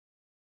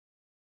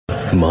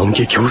万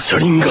華鏡車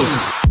輪眼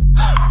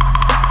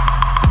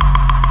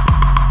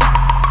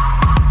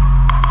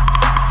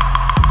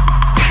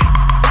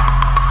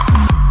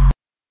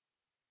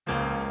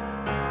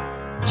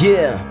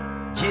Yeah,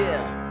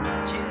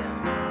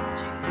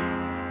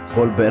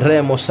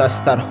 volveremos a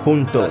estar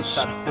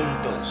juntos.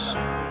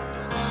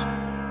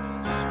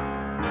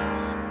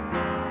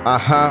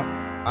 Ajá,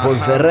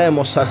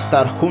 volveremos a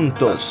estar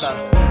juntos.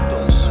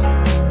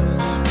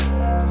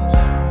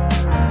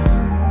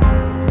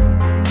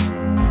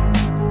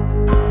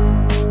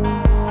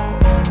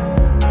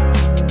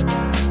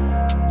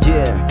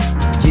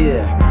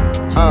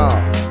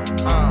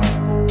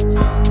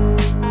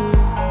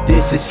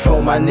 This is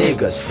for my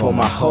niggas, for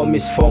my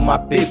homies, for my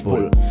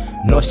people.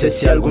 No sé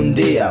si algún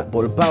día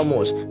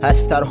volvamos a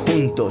estar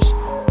juntos.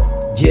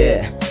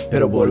 Yeah,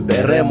 pero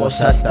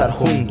volveremos a estar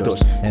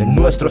juntos. En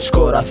nuestros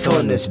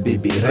corazones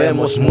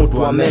viviremos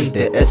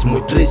mutuamente. Es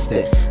muy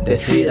triste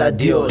decir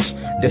adiós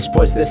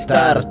después de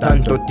estar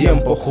tanto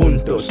tiempo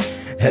juntos.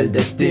 El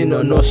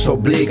destino nos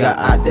obliga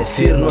a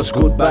decirnos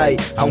goodbye,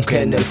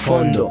 aunque en el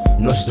fondo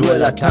nos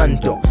duela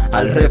tanto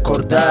al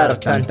recordar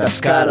tantas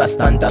caras,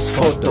 tantas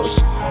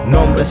fotos,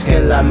 nombres que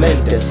en la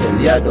mente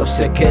sellados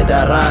se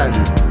quedarán.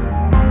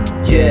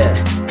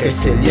 Yeah, que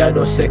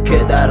sellados se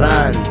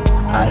quedarán.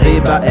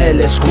 Arriba el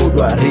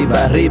escudo,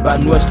 arriba, arriba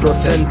nuestro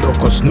centro,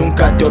 cos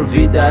nunca te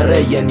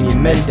olvidaré y en mi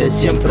mente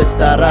siempre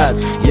estarás.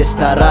 Y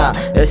estará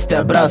este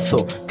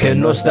abrazo que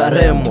nos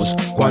daremos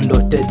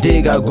cuando te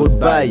diga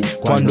goodbye,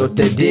 cuando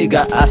te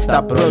diga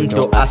hasta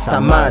pronto, hasta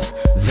más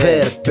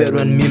ver.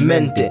 Pero en mi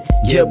mente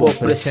llevo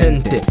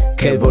presente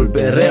que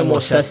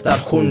volveremos a estar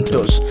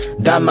juntos.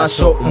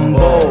 Damaso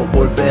Umbo,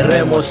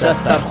 volveremos a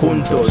estar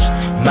juntos.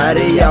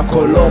 María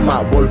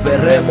Coloma,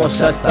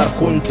 volveremos a estar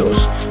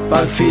juntos.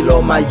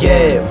 Panfilo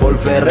Maye,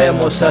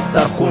 volveremos a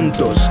estar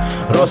juntos.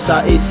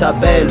 Rosa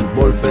Isabel,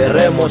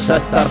 volveremos a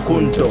estar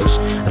juntos.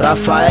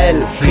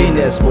 Rafael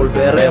Gines,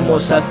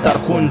 volveremos a estar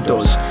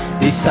juntos.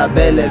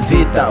 Isabel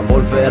Evita,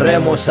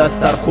 volveremos a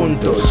estar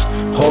juntos.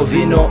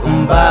 Jovino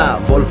Mba,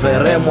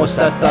 volveremos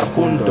a estar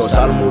juntos.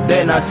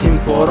 Almudena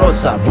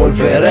Sinforosa,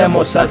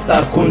 volveremos a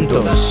estar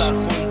juntos.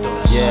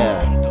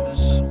 Yeah.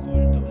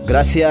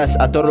 Gracias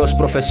a todos los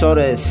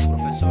profesores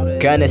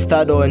que han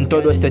estado en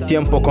todo este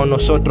tiempo con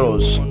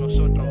nosotros.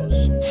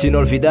 Sin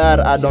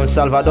olvidar a don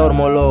Salvador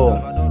Moló,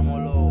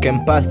 que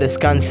en paz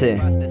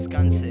descanse.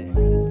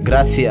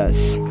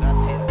 Gracias.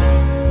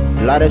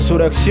 La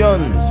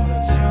Resurrección.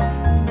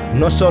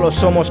 No solo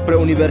somos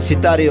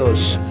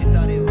preuniversitarios,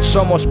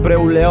 somos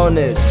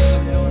preuleones.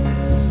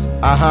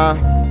 Ajá.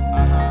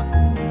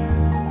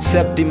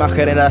 Séptima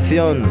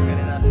generación.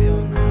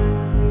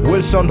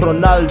 Wilson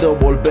Ronaldo,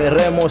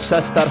 volveremos a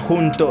estar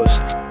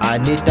juntos.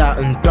 Anita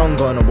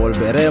Ntongo, no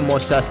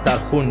volveremos a estar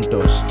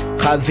juntos.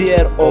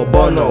 Javier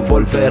Obono,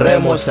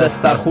 volveremos a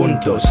estar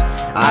juntos.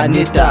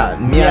 Anita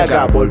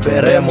Miaga,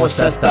 volveremos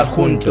a estar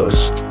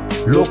juntos.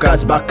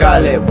 Lucas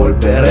Bacale,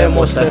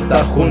 volveremos a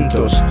estar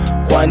juntos.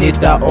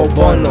 Juanita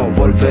Obono,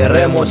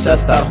 volveremos a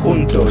estar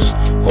juntos.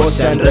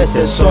 José Andrés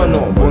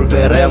Sono,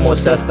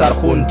 volveremos a estar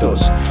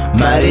juntos.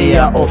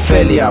 María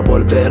Ofelia,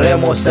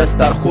 volveremos a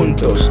estar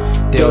juntos.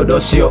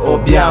 Teodosio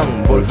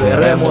Obiang,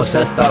 volveremos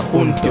a estar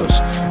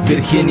juntos.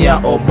 Virginia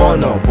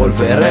Obono,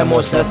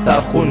 volveremos a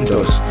estar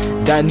juntos.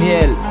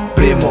 Daniel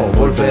Primo,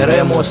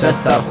 volveremos a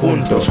estar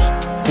juntos.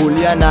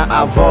 Juliana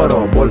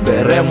Avoro,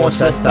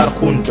 volveremos a estar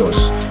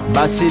juntos.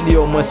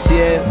 Basilio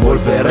Messier,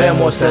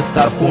 volveremos a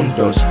estar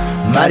juntos.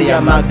 María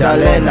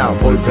Magdalena,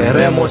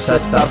 volveremos a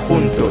estar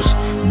juntos.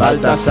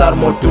 Baltasar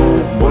Motú,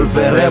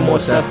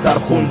 volveremos a estar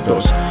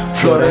juntos.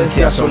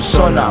 Florencia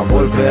Solsona,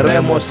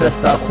 volveremos a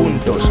estar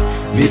juntos.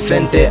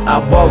 Vicente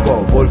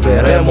Abogo,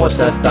 volveremos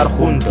a estar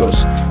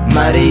juntos.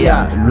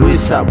 María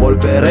Luisa,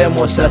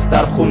 volveremos a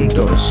estar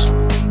juntos.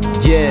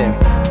 Yeah.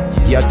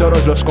 Y a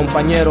todos los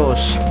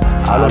compañeros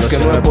a los que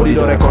no he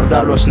podido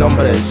recordar los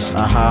nombres,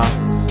 ajá,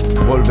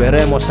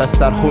 volveremos a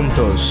estar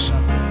juntos.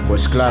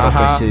 Pues claro,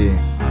 ajá, que sí.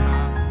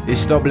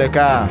 Es Doble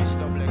K,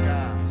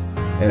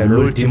 el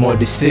último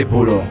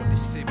discípulo.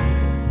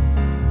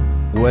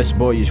 West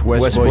Boys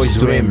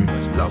Dream.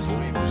 La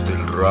voz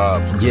del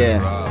rap. Yeah.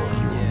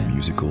 Your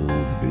musical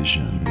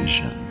vision.